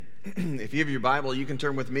If you have your Bible, you can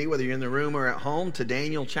turn with me, whether you're in the room or at home, to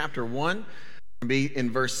Daniel chapter 1. We'll be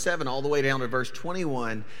in verse 7 all the way down to verse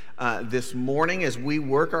 21 this morning as we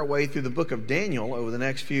work our way through the book of Daniel over the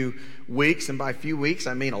next few weeks. And by few weeks,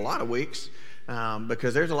 I mean a lot of weeks,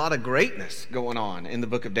 because there's a lot of greatness going on in the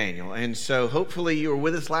book of Daniel. And so hopefully you were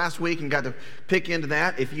with us last week and got to pick into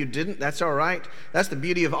that. If you didn't, that's all right. That's the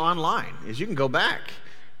beauty of online, is you can go back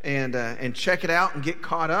and check it out and get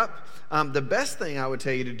caught up. The best thing I would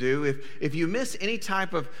tell you to do if you miss any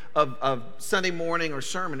type of Sunday morning or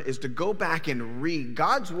sermon is to go back and read.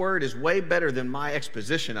 God's word is way better than my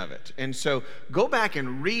exposition of it. And so go back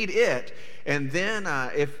and read it. And then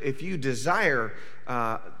if you desire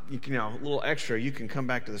a little extra, you can come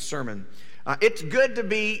back to the sermon. It's good to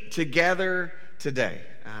be together today.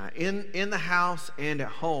 In the house and at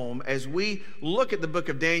home, as we look at the book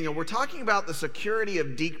of Daniel, we're talking about the security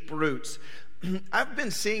of deep roots. I've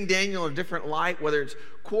been seeing Daniel in a different light, whether it's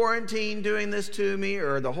quarantine doing this to me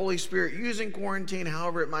or the Holy Spirit using quarantine,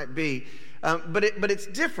 however it might be. But it's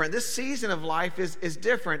different. This season of life is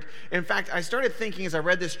different. In fact, I started thinking as I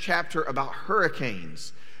read this chapter about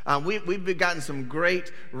hurricanes. We've gotten some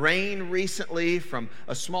great rain recently from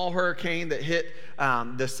a small hurricane that hit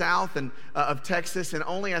the south of Texas. And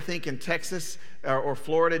only, I think, in Texas or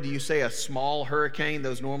Florida do you say a small hurricane.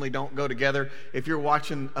 Those normally don't go together. If you're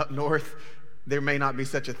watching up north, there may not be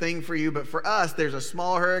such a thing for you. But for us, there's a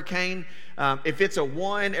small hurricane. If it's a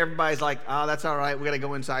 1, everybody's like, oh, that's all right. We got to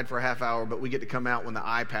go inside for a half hour, but we get to come out when the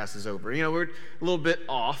eye passes over. We're a little bit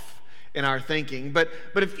off in our thinking. But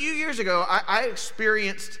a few years ago, I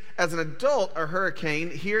experienced, as an adult, a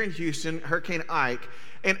hurricane here in Houston, Hurricane Ike.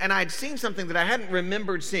 And I'd seen something that I hadn't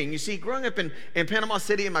remembered seeing. You see, growing up in Panama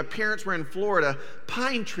City and my parents were in Florida,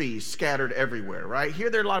 pine trees scattered everywhere, right?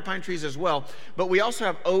 Here there are a lot of pine trees as well, but we also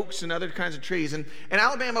have oaks and other kinds of trees. And in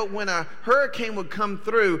Alabama, when a hurricane would come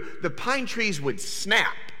through, the pine trees would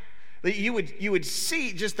snap. You would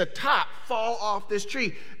see just the top fall off this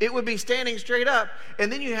tree. It would be standing straight up.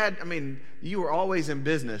 And then you were always in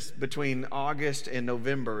business between August and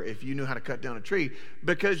November if you knew how to cut down a tree,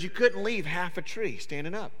 because you couldn't leave half a tree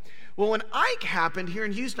standing up. Well, when Ike happened here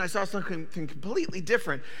in Houston, I saw something completely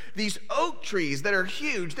different. These oak trees that are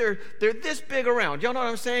huge, they're this big around. Y'all know what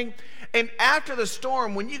I'm saying? And after the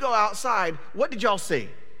storm, when you go outside, what did y'all see?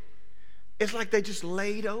 It's like they just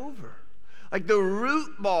laid over. Like the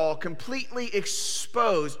root ball completely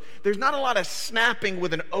exposed. There's not a lot of snapping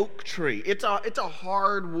with an oak tree. It's a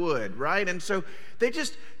hard wood, right? And so they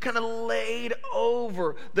just kind of laid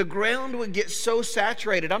over. The ground would get so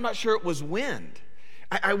saturated. I'm not sure it was wind.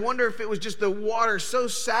 I wonder if it was just the water so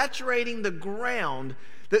saturating the ground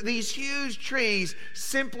that these huge trees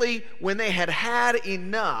simply, when they had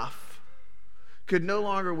enough, could no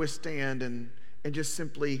longer withstand and just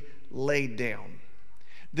simply laid down.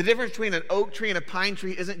 The difference between an oak tree and a pine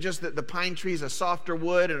tree isn't just that the pine tree is a softer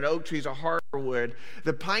wood and an oak tree is a harder wood.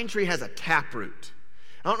 The pine tree has a taproot.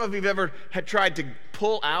 I don't know if you've ever tried to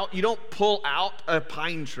pull out. You don't pull out a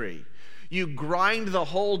pine tree. You grind the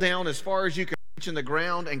hole down as far as you can reach in the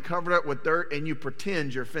ground and cover it with dirt, and you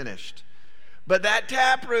pretend you're finished. But that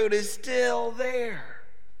taproot is still there.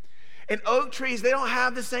 And oak trees, they don't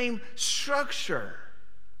have the same structure.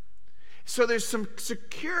 So there's some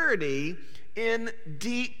security in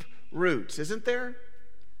deep roots, isn't there?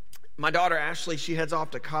 My daughter Ashley, she heads off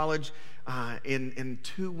to college in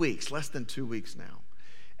 2 weeks, less than 2 weeks now.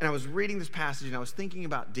 And I was reading this passage and I was thinking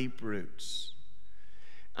about deep roots.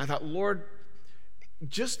 I thought, Lord,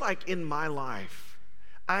 just like in my life,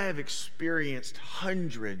 I have experienced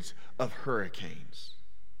hundreds of hurricanes.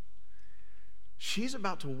 She's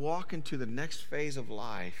about to walk into the next phase of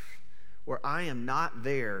life where I am not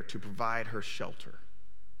there to provide her shelter,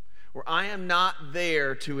 where I am not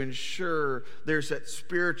there to ensure there's that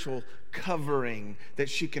spiritual covering that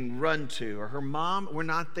she can run to, or her mom, we're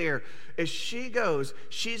not there. As she goes,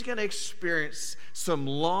 she's going to experience some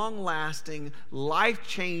long-lasting,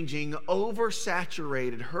 life-changing,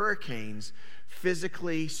 oversaturated hurricanes,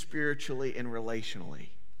 physically, spiritually, and relationally.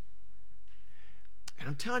 And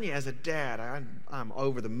I'm telling you, as a dad, I'm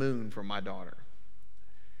over the moon for my daughter.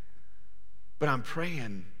 But I'm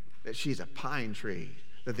praying that she's a pine tree,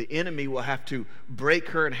 that the enemy will have to break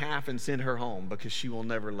her in half and send her home because she will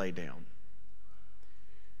never lay down.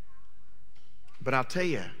 But I'll tell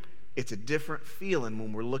you, it's a different feeling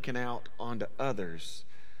when we're looking out onto others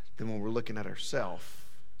than when we're looking at ourselves.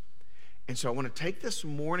 And so I want to take this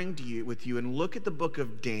morning with you and look at the book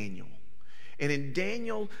of Daniel. And in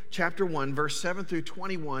Daniel chapter 1, verse 7 through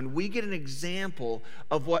 21, we get an example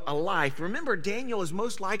of what a life. Remember, Daniel is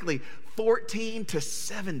most likely 14 to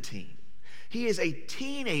 17. He is a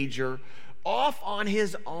teenager off on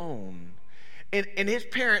his own. And his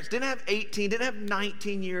parents didn't have 18, didn't have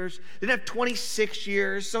 19 years, didn't have 26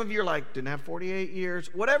 years. Some of you are like, didn't have 48 years,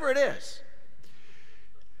 whatever it is.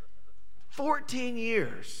 14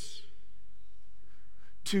 years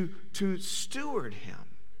to steward him.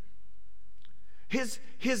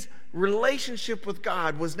 His relationship with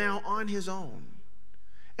God was now on his own.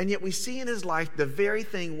 And yet we see in his life the very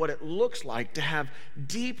thing, what it looks like to have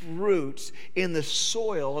deep roots in the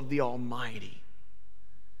soil of the Almighty.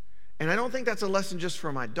 And I don't think that's a lesson just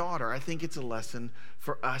for my daughter. I think it's a lesson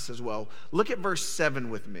for us as well. Look at verse 7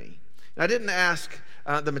 with me. Now, I didn't ask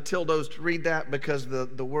the Matildos to read that because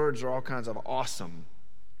the words are all kinds of awesome.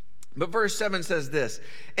 But verse 7 says this,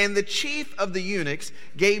 and the chief of the eunuchs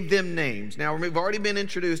gave them names. Now, we've already been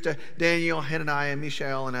introduced to Daniel, Hananiah,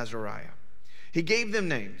 Mishael, and Azariah. He gave them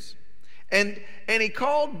names. And he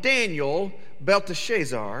called Daniel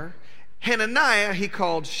Belteshazzar. Hananiah he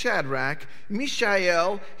called Shadrach.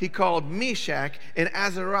 Mishael he called Meshach. And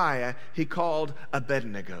Azariah he called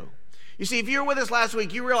Abednego. You see, if you were with us last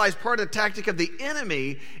week, you realize part of the tactic of the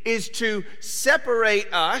enemy is to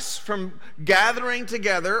separate us from gathering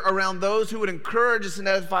together around those who would encourage us and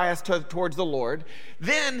edify us towards the Lord.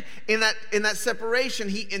 Then, in that separation,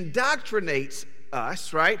 he indoctrinates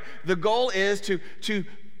us, right? The goal is to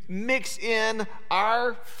mix in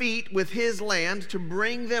our feet with his land, to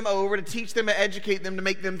bring them over, to teach them, to educate them, to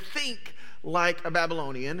make them think like a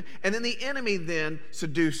Babylonian. And then the enemy then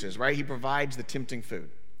seduces, right? He provides the tempting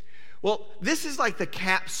food. Well, this is like the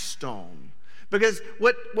capstone, because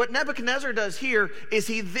what Nebuchadnezzar does here is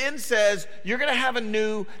he then says, you're going to have a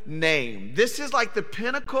new name. This is like the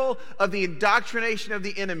pinnacle of the indoctrination of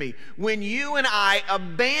the enemy. When you and I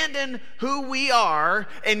abandon who we are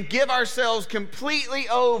and give ourselves completely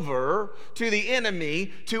over to the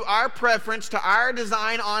enemy, to our preference, to our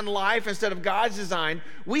design on life instead of God's design,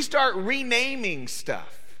 we start renaming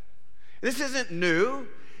stuff. This isn't new.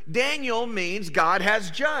 Daniel means God has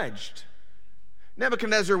judged.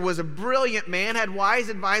 Nebuchadnezzar was a brilliant man, had wise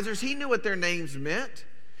advisors. He knew what their names meant.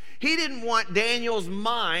 He didn't want Daniel's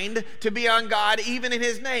mind to be on God even in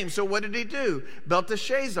his name. So what did he do?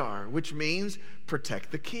 Belteshazzar, which means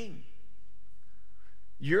protect the king.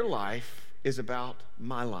 Your life is about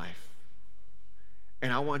my life.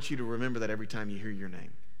 And I want you to remember that every time you hear your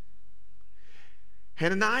name.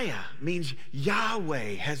 Hananiah means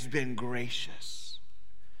Yahweh has been gracious.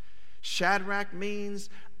 Shadrach means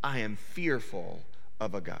I am fearful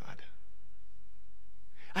of a God.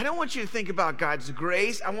 I don't want you to think about God's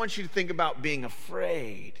grace. I want you to think about being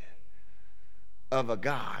afraid of a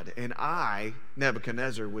God. And I,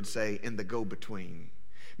 Nebuchadnezzar, would say in the go-between.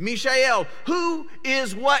 Mishael, who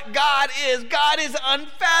is what God is? God is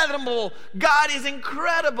unfathomable. God is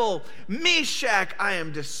incredible. Meshach, I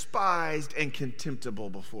am despised and contemptible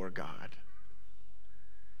before God.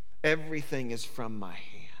 Everything is from my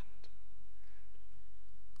hand.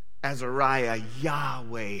 Azariah,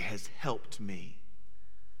 Yahweh has helped me.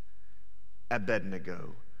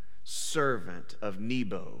 Abednego, servant of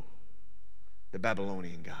Nebo, the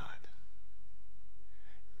Babylonian god.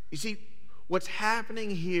 You see, what's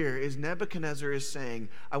happening here is Nebuchadnezzar is saying,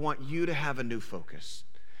 I want you to have a new focus.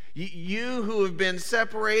 You who have been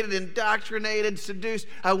separated, indoctrinated, seduced,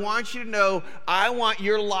 I want you to know, I want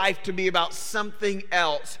your life to be about something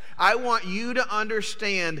else. I want you to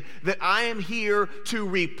understand that I am here to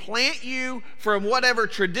replant you from whatever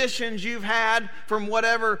traditions you've had, from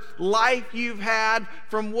whatever life you've had,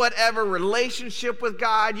 from whatever relationship with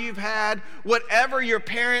God you've had, whatever your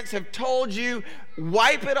parents have told you,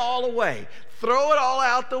 wipe it all away. Throw it all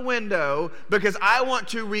out the window, because I want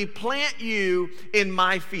to replant you in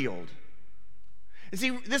my field. And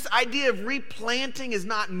see, this idea of replanting is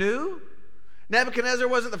not new. Nebuchadnezzar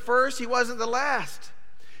wasn't the first, he wasn't the last.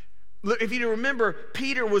 Look, if you remember,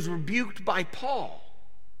 Peter was rebuked by Paul.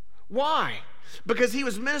 Why? Because he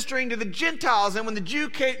was ministering to the Gentiles, and when the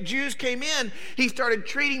Jews came in, he started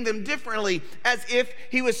treating them differently, as if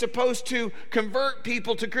he was supposed to convert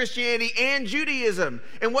people to Christianity and Judaism.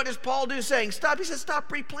 And what does Paul do saying, stop? He says, stop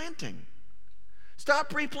replanting.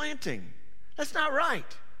 Stop replanting. That's not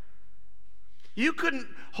right. You couldn't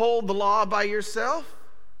hold the law by yourself.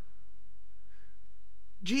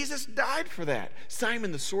 Jesus died for that.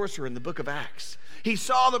 Simon the sorcerer in the book of Acts, he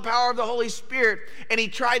saw the power of the Holy Spirit, and he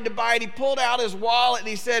tried to buy it. He pulled out his wallet and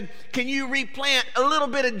he said, can you replant a little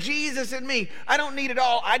bit of Jesus in me? I don't need it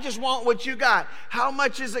all. I just want what you got. How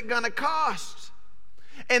much is it going to cost?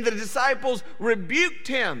 And the disciples rebuked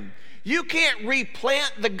him. You can't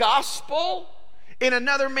replant the gospel in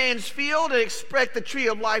another man's field and expect the tree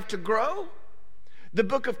of life to grow. The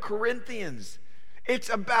book of Corinthians, it's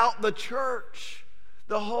about the church.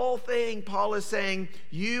 The whole thing, Paul is saying,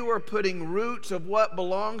 you are putting roots of what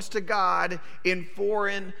belongs to God in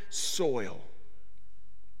foreign soil.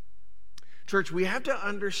 Church, we have to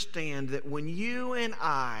understand that when you and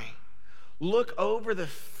I look over the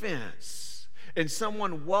fence and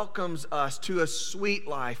someone welcomes us to a sweet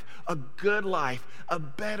life, a good life, a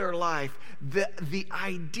better life, the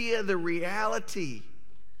idea, the reality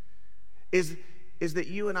is that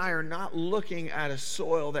you and I are not looking at a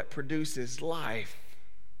soil that produces life,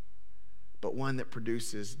 but one that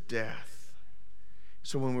produces death.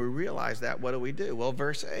 So when we realize that, what do? Well,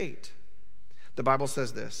 verse 8, the Bible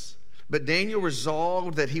says this: but Daniel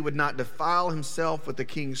resolved that he would not defile himself with the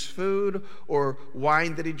king's food or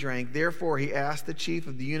wine that he drank. Therefore, he asked the chief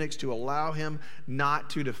of the eunuchs to allow him not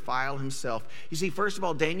to defile himself. You see, first of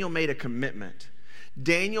all, Daniel made a commitment.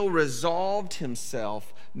 Daniel resolved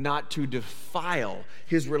himself not to defile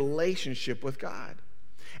his relationship with God.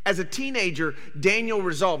 As a teenager, Daniel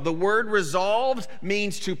resolved. The word resolved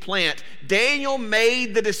means to plant. Daniel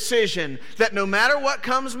made the decision that no matter what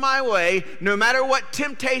comes my way, no matter what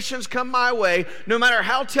temptations come my way, no matter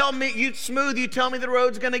how smooth you tell me the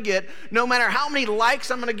road's going to get, no matter how many likes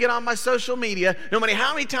I'm going to get on my social media, no matter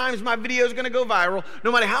how many times my video is going to go viral,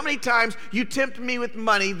 no matter how many times you tempt me with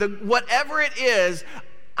money, whatever it is,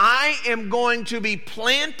 I am going to be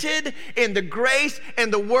planted in the grace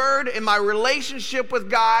and the word in my relationship with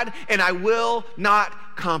God, and I will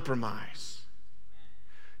not compromise.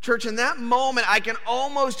 Church, in that moment, I can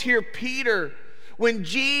almost hear Peter when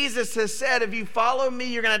Jesus has said, if you follow me,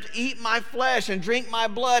 you're going to have to eat my flesh and drink my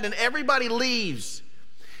blood, and everybody leaves.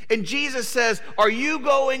 And Jesus says, are you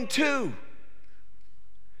going too?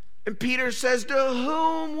 And Peter says, to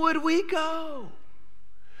whom would we go?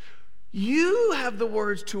 You have the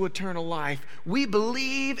words to eternal life. We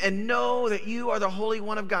believe and know that you are the Holy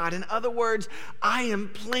One of God. In other words, I am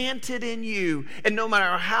planted in you. And no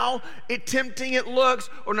matter how tempting it looks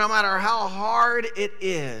or no matter how hard it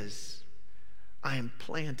is, I am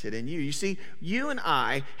planted in you. You see, you and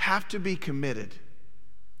I have to be committed.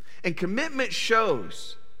 And commitment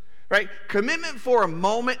shows, right? Commitment for a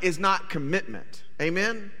moment is not commitment.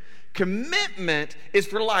 Amen? Commitment is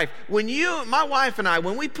for life. When my wife and I,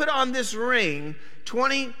 when we put on this ring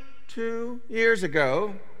 22 years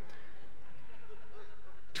ago,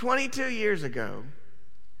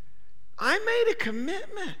 I made a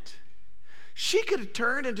commitment. She could have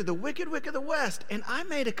turned into the wicked witch of the West, and I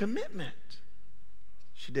made a commitment.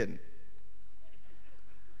 She didn't.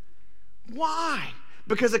 Why?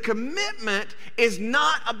 Because a commitment is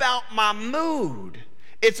not about my mood.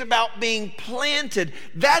 It's about being planted.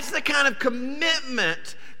 That's the kind of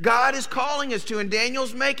commitment God is calling us to and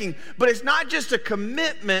Daniel's making. But it's not just a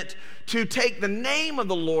commitment to take the name of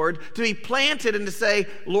the Lord, to be planted and to say,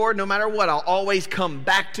 Lord, no matter what, I'll always come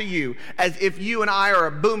back to you. As if you and I are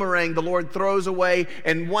a boomerang the Lord throws away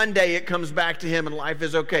and one day it comes back to him and life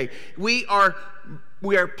is okay. We are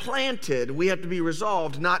planted. We have to be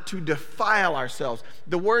resolved not to defile ourselves.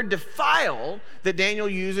 The word defile that Daniel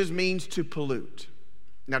uses means to pollute.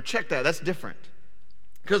 Now check that. That's different.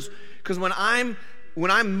 Because when I'm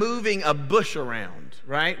moving a bush around,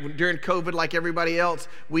 right? During COVID, like everybody else,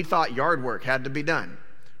 we thought yard work had to be done,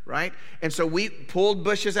 right? And so we pulled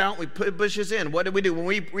bushes out, we put bushes in. What did we do? When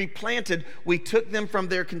we replanted, we took them from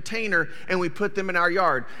their container and we put them in our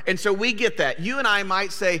yard. And so we get that. You and I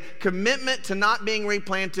might say commitment to not being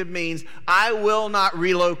replanted means I will not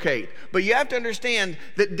relocate. But you have to understand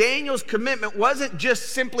that Daniel's commitment wasn't just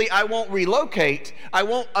simply I won't relocate, I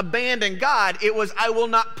won't abandon God. It was I will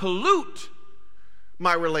not pollute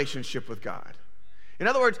my relationship with God. In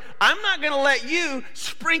other words, I'm not going to let you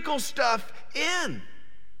sprinkle stuff in.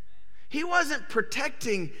 He wasn't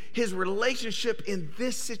protecting his relationship in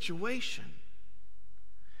this situation.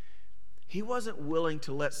 He wasn't willing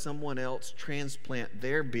to let someone else transplant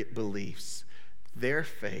their beliefs, their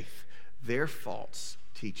faith, their false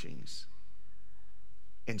teachings,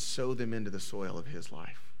 and sow them into the soil of his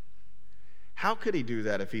life. How could he do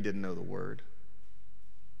that if he didn't know the word?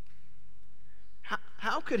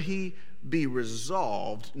 How could he be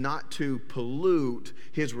resolved not to pollute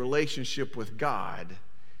his relationship with God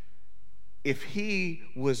if he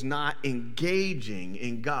was not engaging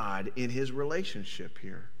in God in his relationship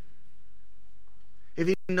here? If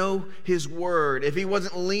he didn't know his word, if he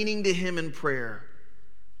wasn't leaning to him in prayer.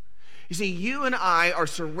 You see, you and I are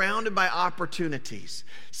surrounded by opportunities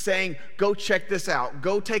saying, go check this out.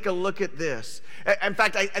 Go take a look at this. In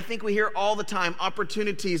fact, I think we hear all the time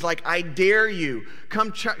opportunities like, I dare you.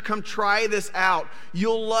 Come try this out.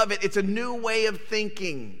 You'll love it. It's a new way of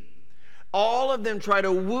thinking. All of them try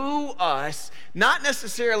to woo us, not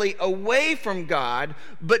necessarily away from God,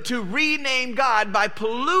 but to rename God by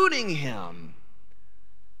polluting him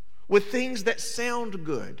with things that sound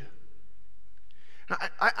good.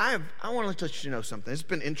 I want to let you know something. It's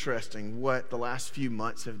been interesting what the last few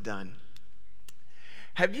months have done.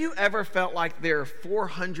 Have you ever felt like there are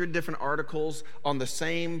 400 different articles on the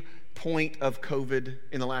same point of COVID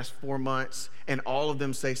in the last 4 months, and all of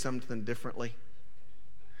them say something differently?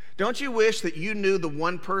 Don't you wish that you knew the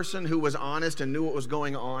one person who was honest and knew what was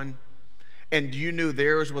going on, and you knew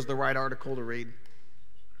theirs was the right article to read?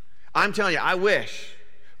 I'm telling you, I wish.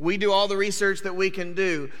 We do all the research that we can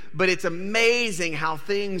do, but it's amazing how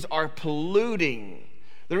things are polluting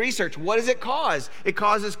the research. What does it cause? It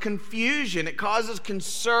causes confusion. It causes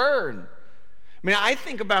concern. I mean, I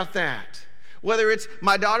think about that. Whether it's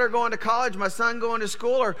my daughter going to college, my son going to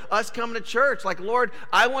school, or us coming to church. Like, Lord,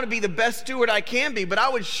 I want to be the best steward I can be, but I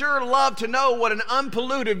would sure love to know what an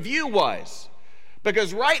unpolluted view was.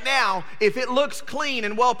 Because right now, if it looks clean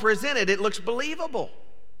and well presented, it looks believable.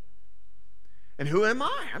 And who am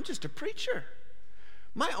I? I'm just a preacher.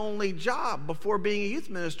 My only job before being a youth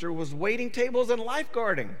minister was waiting tables and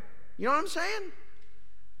lifeguarding. You know what I'm saying?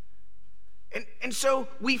 And so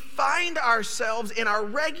we find ourselves in our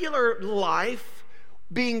regular life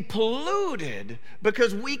being polluted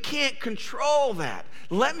because we can't control that.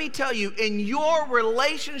 Let me tell you, in your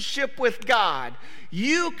relationship with God,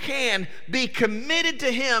 you can be committed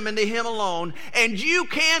to him and to him alone, and you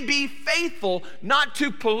can be faithful not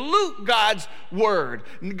to pollute God's word,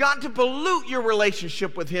 not to pollute your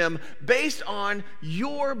relationship with him based on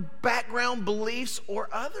your background beliefs or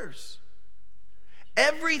others.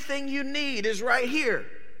 Everything you need is right here.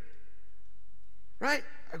 Right?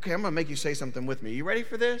 Okay, I'm going to make you say something with me. You ready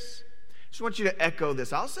for this? I just want you to echo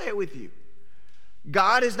this. I'll say it with you.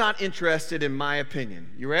 God is not interested in my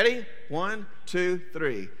opinion. You ready? 1, 2,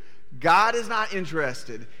 3. God is not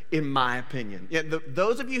interested in my opinion. Yeah,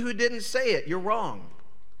 those of you who didn't say it, you're wrong.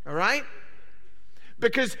 All right?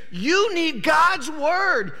 Because you need God's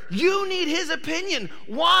word. You need his opinion.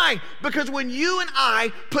 Why? Because when you and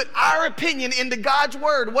I put our opinion into God's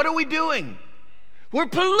word, what are we doing? We're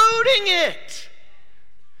polluting it.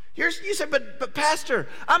 You said, but Pastor,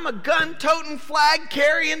 I'm a gun-toting,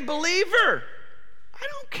 flag-carrying believer. I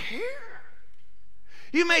don't care.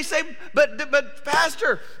 You may say, but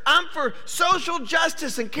Pastor, I'm for social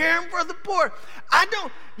justice and caring for the poor.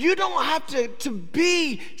 You don't have to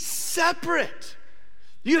be separate.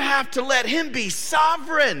 You have to let him be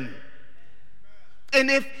sovereign.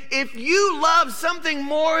 And if you love something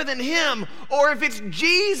more than him, or if it's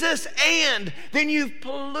Jesus then you've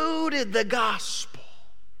polluted the gospel.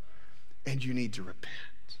 And you need to repent.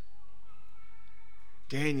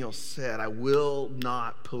 Daniel said, I will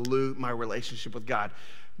not pollute my relationship with God.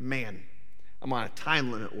 Man, I'm on a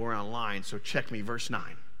time limit. We're online, so check me, verse 9.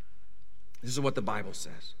 This is what the Bible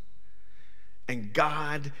says. And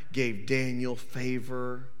God gave Daniel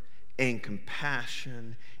favor and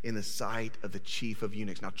compassion in the sight of the chief of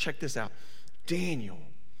eunuchs. Now check this out. Daniel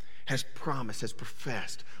has promised, has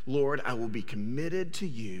professed, Lord, I will be committed to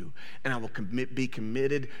you, and I will be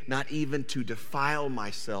committed not even to defile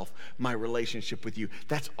myself, my relationship with you.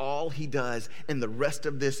 That's all he does, and the rest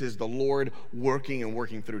of this is the Lord working and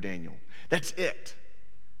working through Daniel. That's it.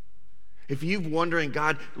 If you're wondering,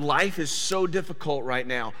 God, life is so difficult right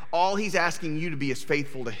now, all he's asking you to be is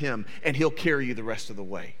faithful to him, and he'll carry you the rest of the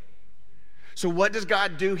way. So what does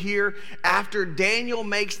God do here? After Daniel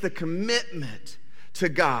makes the commitment to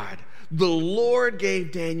God, the Lord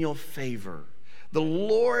gave Daniel favor. The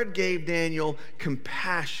Lord gave Daniel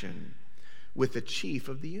compassion with the chief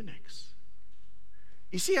of the eunuchs.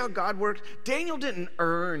 You see how God worked? Daniel didn't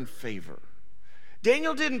earn favor.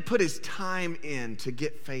 Daniel didn't put his time in to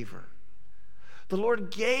get favor. The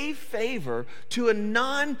Lord gave favor to a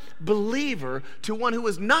non-believer, to one who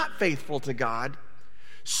was not faithful to God,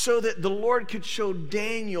 so that the Lord could show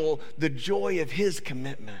Daniel the joy of his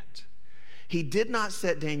commitment. He did not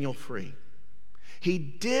set Daniel free. He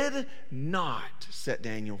did not set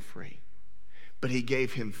Daniel free, but he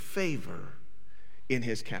gave him favor in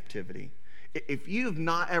his captivity. If you've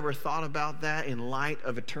not ever thought about that in light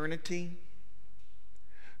of eternity,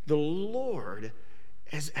 the Lord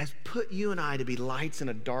has put you and I to be lights in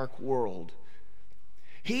a dark world.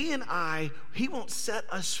 He won't set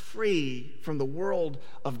us free from the world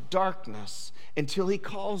of darkness until he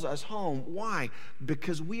calls us home. Why?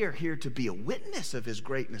 Because we are here to be a witness of his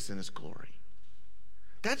greatness and his glory.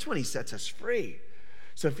 That's when he sets us free.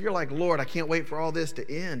 So if you're like, Lord, I can't wait for all this to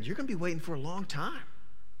end, you're going to be waiting for a long time.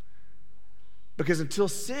 Because until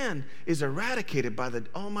sin is eradicated by the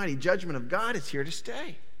almighty judgment of God, it's here to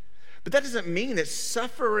stay. But that doesn't mean that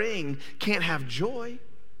suffering can't have joy.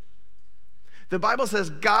 The Bible says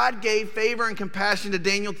God gave favor and compassion to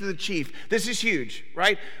Daniel through the chief. This is huge,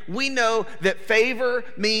 right? We know that favor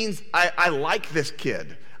means I like this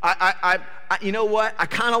kid. You know what? I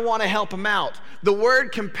kind of want to help him out. The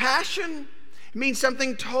word compassion means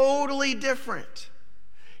something totally different.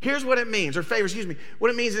 Here's what it means, or favor, excuse me. What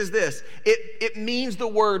it means is this. It means the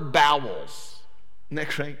word bowels. Isn't that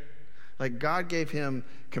great? Like God gave him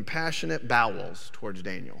compassionate bowels towards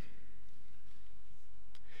Daniel.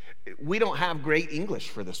 We don't have great English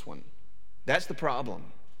for this one. That's the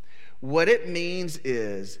problem. What it means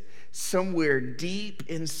is somewhere deep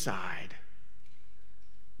inside,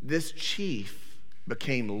 this chief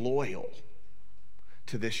became loyal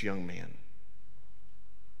to this young man.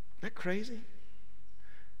 Isn't that crazy?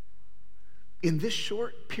 In this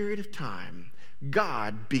short period of time,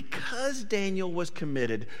 God, because Daniel was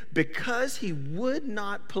committed, because he would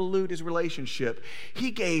not pollute his relationship, he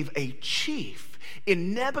gave a chief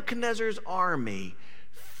in Nebuchadnezzar's army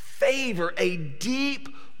favor, a deep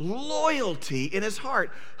loyalty in his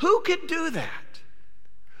heart. Who could do that?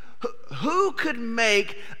 Who could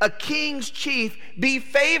make a king's chief be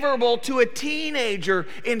favorable to a teenager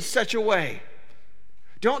in such a way?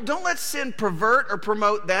 Don't let sin pervert or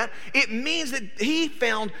promote that. It means that he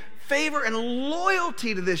found favor and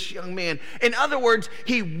loyalty to this young man. In other words,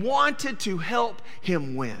 he wanted to help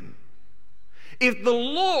him win. If the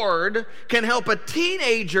Lord can help a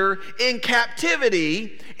teenager in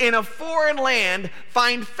captivity in a foreign land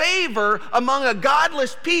find favor among a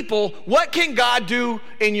godless people, what can God do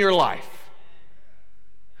in your life?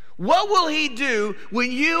 What will he do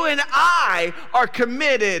when you and I are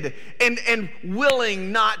committed and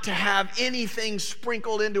willing not to have anything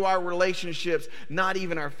sprinkled into our relationships, not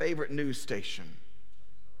even our favorite news station?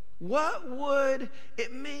 What would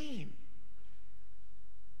it mean?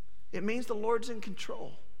 It means the Lord's in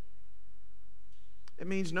control. It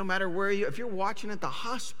means no matter where if you're watching at the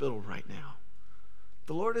hospital right now,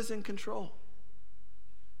 the Lord is in control.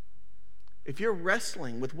 If you're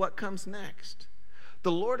wrestling with what comes next,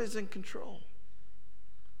 the Lord is in control.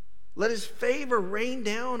 Let his favor rain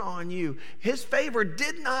down on you. His favor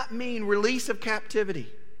did not mean release of captivity.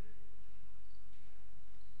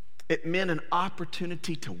 It meant an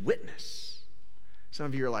opportunity to witness. Some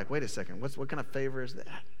of you are like, wait a second, what kind of favor is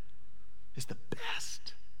that? It's the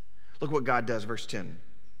best. Look what God does, verse 10.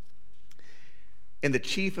 And the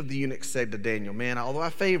chief of the eunuchs said to Daniel, man, although I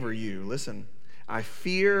favor you, listen, I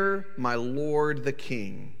fear my Lord the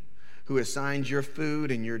king, who assigns your food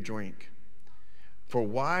and your drink. For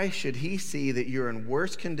why should he see that you're in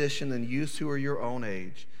worse condition than youths who are your own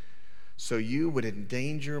age, so you would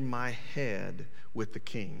endanger my head with the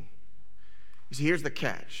king? You see, here's the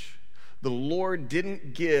catch. The Lord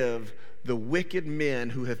didn't give the wicked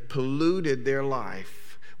men who have polluted their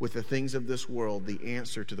life with the things of this world the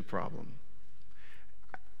answer to the problem.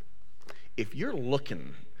 If you're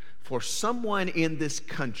looking for someone in this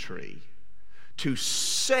country to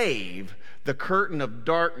save the curtain of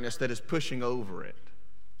darkness that is pushing over it,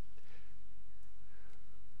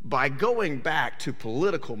 by going back to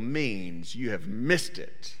political means, you have missed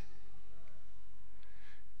it.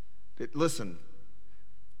 Listen,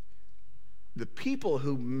 the people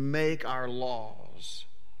who make our laws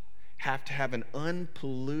have to have an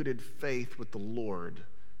unpolluted faith with the Lord.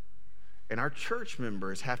 And our church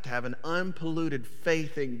members have to have an unpolluted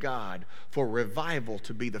faith in God for revival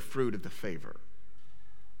to be the fruit of the favor.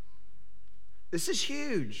 This is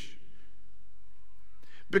huge.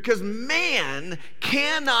 Because man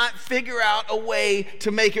cannot figure out a way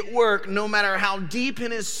to make it work no matter how deep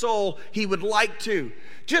in his soul he would like to.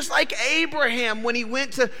 Just like Abraham when he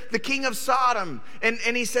went to the king of Sodom and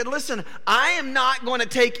he said, listen, I am not going to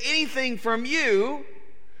take anything from you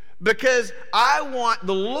because I want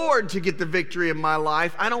the Lord to get the victory in my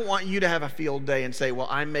life. I don't want you to have a field day and say, well,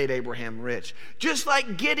 I made Abraham rich. Just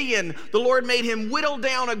like Gideon, the Lord made him whittle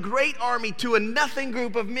down a great army to a nothing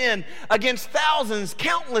group of men against thousands,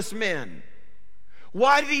 countless men.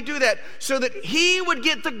 Why did he do that? So that he would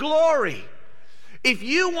get the glory. If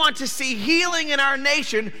you want to see healing in our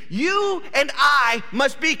nation, you and I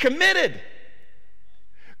must be committed.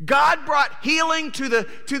 God brought healing to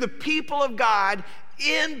the people of God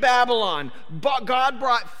in Babylon. God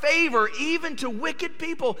brought favor even to wicked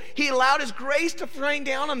people. He allowed his grace to rain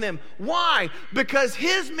down on them. Why? Because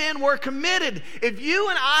his men were committed. If you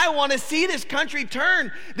and I want to see this country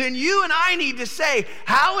turn, then you and I need to say,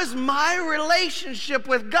 how is my relationship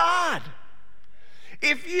with God?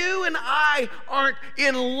 If you and I aren't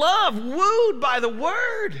in love, wooed by the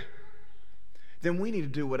word, then we need to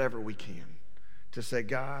do whatever we can to say,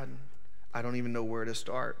 God, I don't even know where to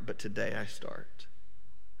start, but today I start.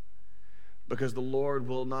 Because the Lord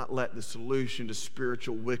will not let the solution to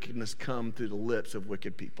spiritual wickedness come through the lips of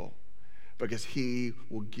wicked people, because he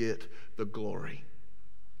will get the glory.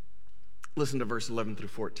 Listen to verse 11 through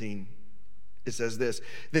 14. It says this: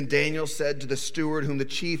 Then Daniel said to the steward whom the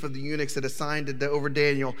chief of the eunuchs had assigned over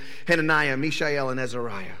Daniel, Hananiah, Mishael, and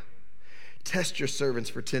Azariah, test your servants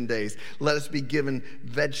for 10 days. Let us be given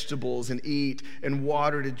vegetables and eat, and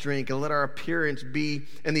water to drink, and let our appearance be,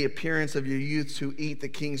 and the appearance of your youths who eat the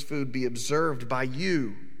king's food be observed by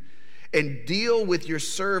you. And deal with your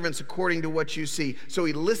servants according to what you see. So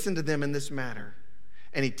he listened to them in this matter,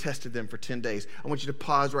 and he tested them for 10 days. I want you to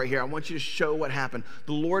pause right here. I want you to show what happened.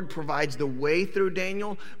 The Lord provides the way through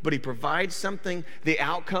Daniel, but he provides something, the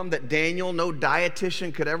outcome that Daniel, no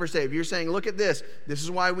dietitian could ever say. If you're saying, look at this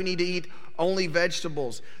is why we need to eat only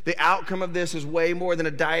vegetables. The outcome of this is way more than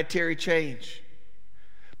a dietary change.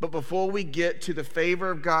 But before we get to the favor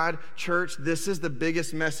of God, church, this is the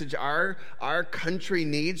biggest message our country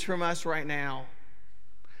needs from us right now.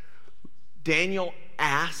 Daniel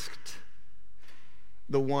asked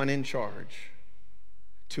the one in charge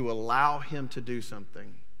to allow him to do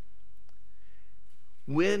something.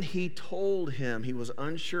 When he told him he was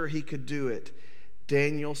unsure he could do it,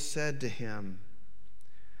 Daniel said to him,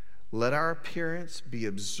 let our appearance be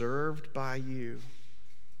observed by you,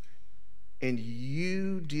 and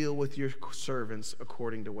you deal with your servants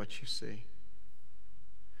according to what you see.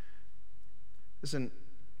 Listen,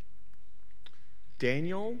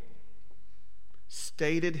 Daniel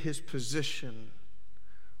stated his position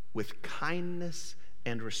with kindness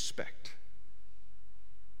and respect.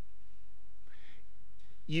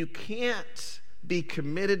 You can't be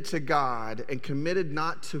committed to God and committed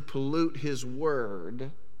not to pollute his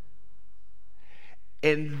word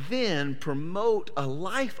and then promote a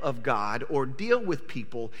life of God or deal with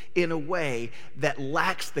people in a way that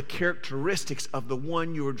lacks the characteristics of the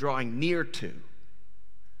one you are drawing near to.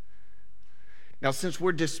 Now, since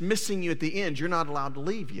we're dismissing you at the end, you're not allowed to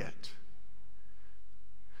leave yet.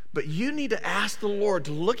 But you need to ask the Lord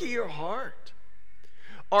to look at your heart.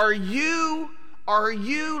 Are you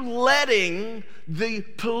letting the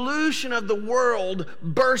pollution of the world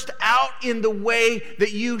burst out in the way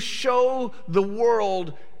that you show the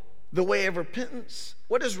world the way of repentance?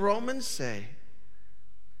 What does Romans say?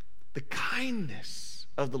 The kindness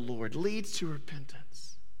of the Lord leads to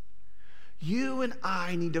repentance. You and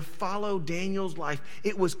I need to follow Daniel's life.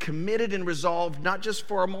 It was committed and resolved, not just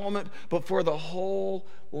for a moment, but for the whole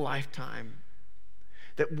lifetime.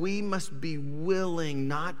 That we must be willing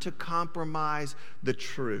not to compromise the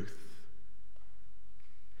truth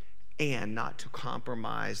and not to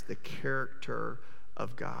compromise the character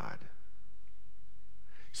of God.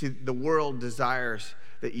 See, the world desires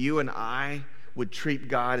that you and I would treat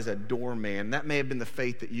God as a doorman. That may have been the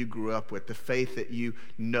faith that you grew up with, the faith that you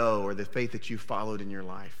know, or the faith that you followed in your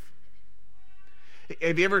life.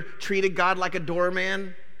 Have you ever treated God like a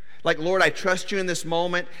doorman? Like, Lord, I trust you in this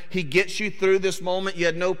moment. He gets you through this moment. You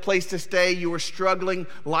had no place to stay. You were struggling.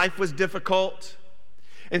 Life was difficult.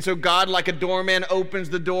 And so God, like a doorman, opens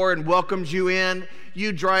the door and welcomes you in.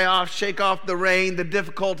 You dry off, shake off the rain, the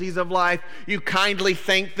difficulties of life. You kindly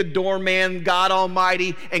thank the doorman, God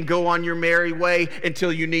Almighty, and go on your merry way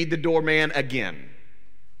until you need the doorman again.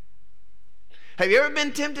 Have you ever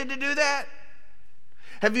been tempted to do that?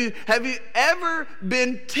 Have you ever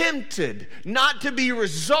been tempted not to be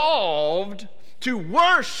resolved to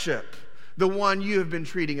worship the one you have been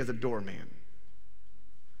treating as a doorman?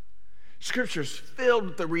 Scripture's filled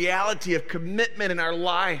with the reality of commitment in our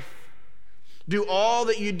life. Do all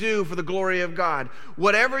that you do for the glory of God.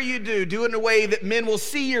 Whatever you do, do it in a way that men will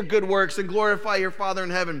see your good works and glorify your Father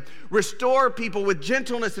in heaven. Restore people with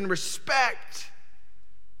gentleness and respect.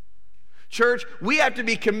 Church, we have to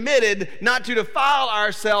be committed not to defile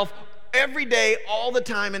ourselves every day, all the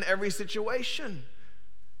time, in every situation.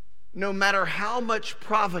 No matter how much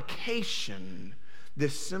provocation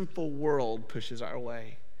this sinful world pushes our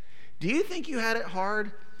way. Do you think you had it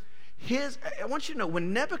hard? I want you to know,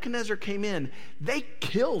 when Nebuchadnezzar came in, they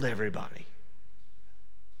killed everybody.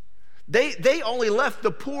 They only left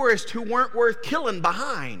the poorest who weren't worth killing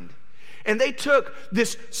behind. And they took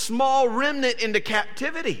this small remnant into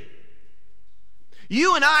captivity.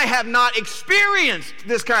 You and I have not experienced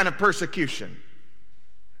this kind of persecution.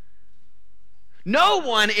 No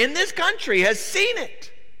one in this country has seen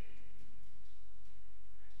it.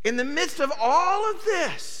 In the midst of all of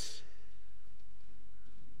this,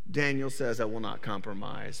 Daniel says, I will not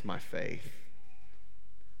compromise my faith.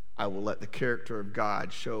 I will let the character of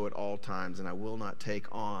God show at all times, and I will not take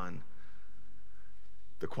on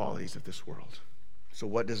the qualities of this world. So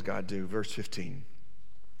what does God do? Verse 15.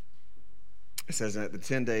 It says, at the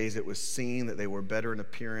 10 days it was seen that they were better in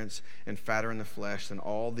appearance and fatter in the flesh than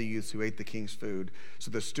all the youths who ate the king's food. So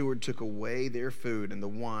the steward took away their food and the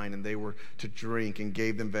wine, and they were to drink, and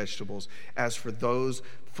gave them vegetables. As for those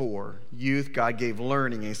 4 youth, God gave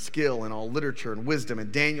learning and skill in all literature and wisdom,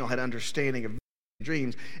 and Daniel had understanding of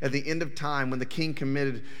dreams. At the end of time, when the king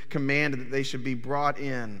commanded that they should be brought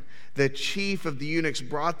in, the chief of the eunuchs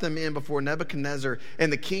brought them in before Nebuchadnezzar,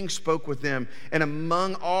 and the king spoke with them. And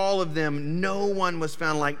among all of them, no one was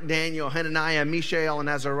found like Daniel, Hananiah, Mishael, and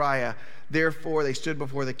Azariah. Therefore they stood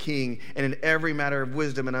before the king, and in every matter of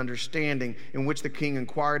wisdom and understanding in which the king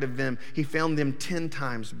inquired of them, he found them 10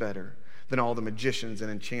 times better than all the magicians and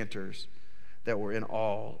enchanters that were in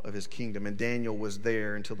all of his kingdom. And Daniel was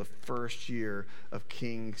there until the first year of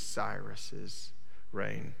King Cyrus's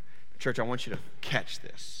reign. Church, I want you to catch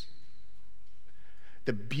this.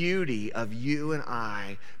 The beauty of you and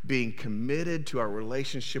I being committed to our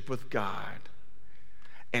relationship with God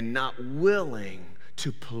and not willing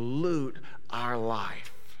to pollute our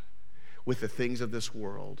life with the things of this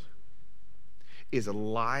world is a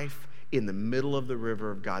life in the middle of the river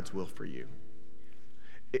of God's will for you.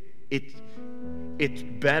 It's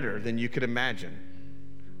better than you could imagine.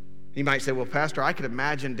 You might say, well, Pastor, I could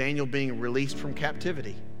imagine Daniel being released from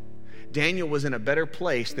captivity. Daniel was in a better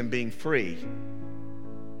place than being free.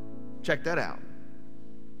 Check that out.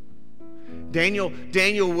 Daniel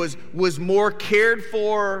was more cared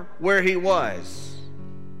for where he was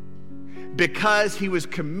because he was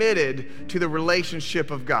committed to the relationship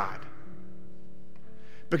of God.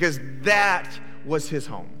 Because that was his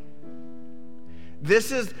home.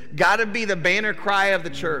 This has got to be the banner cry of the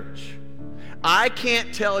church. I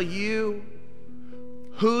can't tell you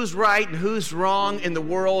who's right and who's wrong in the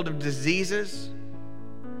world of diseases.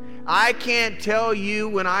 I can't tell you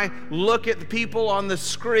when I look at the people on the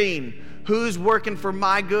screen who's working for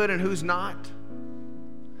my good and who's not.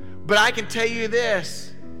 But I can tell you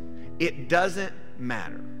this, it doesn't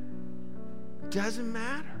matter. It doesn't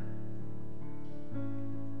matter.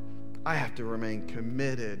 I have to remain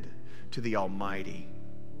committed to the Almighty.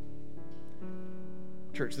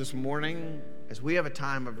 Church, this morning, as we have a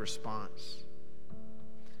time of response,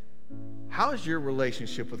 how has your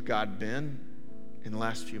relationship with God been in the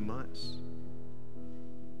last few months?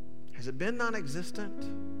 Has it been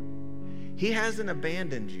non-existent? He hasn't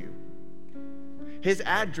abandoned you. His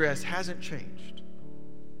address hasn't changed.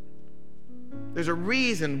 There's a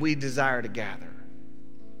reason we desire to gather.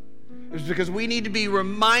 It's because we need to be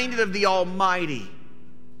reminded of the Almighty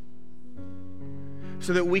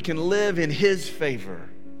so that we can live in His favor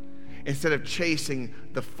instead of chasing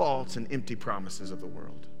the false and empty promises of the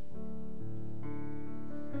world.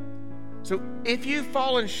 So if you've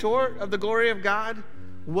fallen short of the glory of God,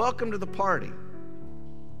 welcome to the party.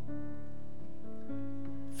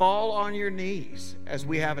 Fall on your knees as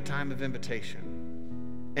we have a time of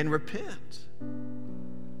invitation and repent.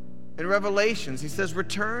 In Revelations, he says,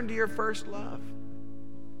 return to your first love.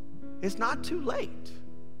 It's not too late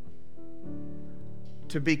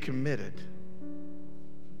to be committed,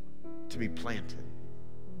 to be planted.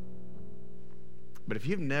 But if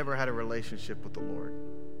you've never had a relationship with the Lord,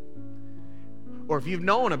 or if you've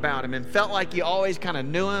known about Him and felt like you always kind of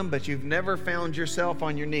knew Him, but you've never found yourself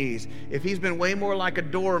on your knees, if He's been way more like a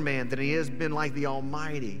doorman than He has been like the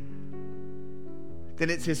Almighty, then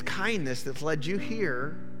it's His kindness that's led you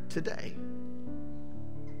here today.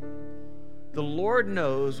 The Lord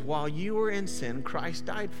knows while you were in sin, Christ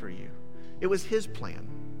died for you. It was His plan.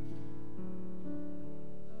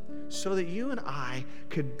 So that you and I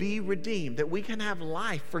could be redeemed, that we can have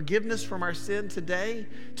life, forgiveness from our sin today,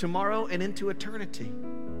 tomorrow, and into eternity.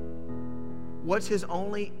 What's His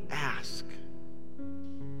only ask?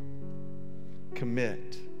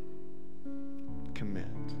 Commit. Commit.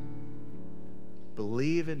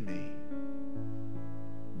 Believe in me.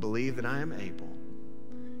 Believe that I am able,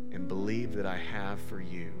 and believe that I have for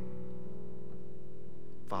you.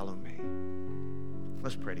 Follow me.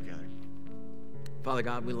 Let's pray together. Father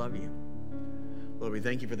God, we love you. Lord, we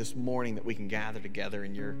thank you for this morning that we can gather together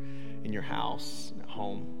in your house, at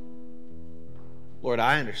home. Lord,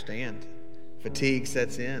 I understand. Fatigue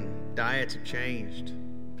sets in. Diets have changed.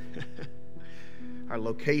 Our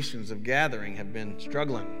locations of gathering have been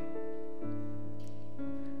struggling.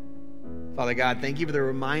 Father God, thank you for the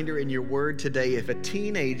reminder in your word today. If a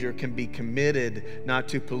teenager can be committed not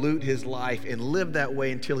to pollute his life and live that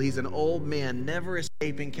way until he's an old man, never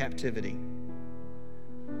escaping captivity,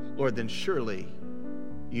 Lord, then surely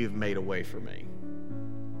you've made a way for me.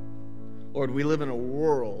 Lord, we live in a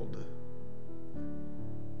world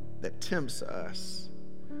that tempts us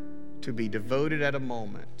to be devoted at a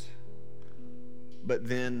moment, but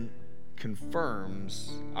then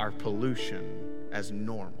confirms our pollution as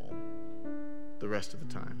normal the rest of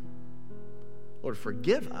the time. Lord,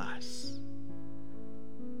 forgive us.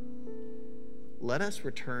 Let us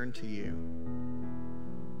return to you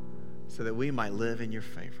so that we might live in your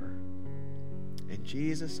favor. In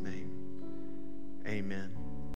Jesus' name, amen.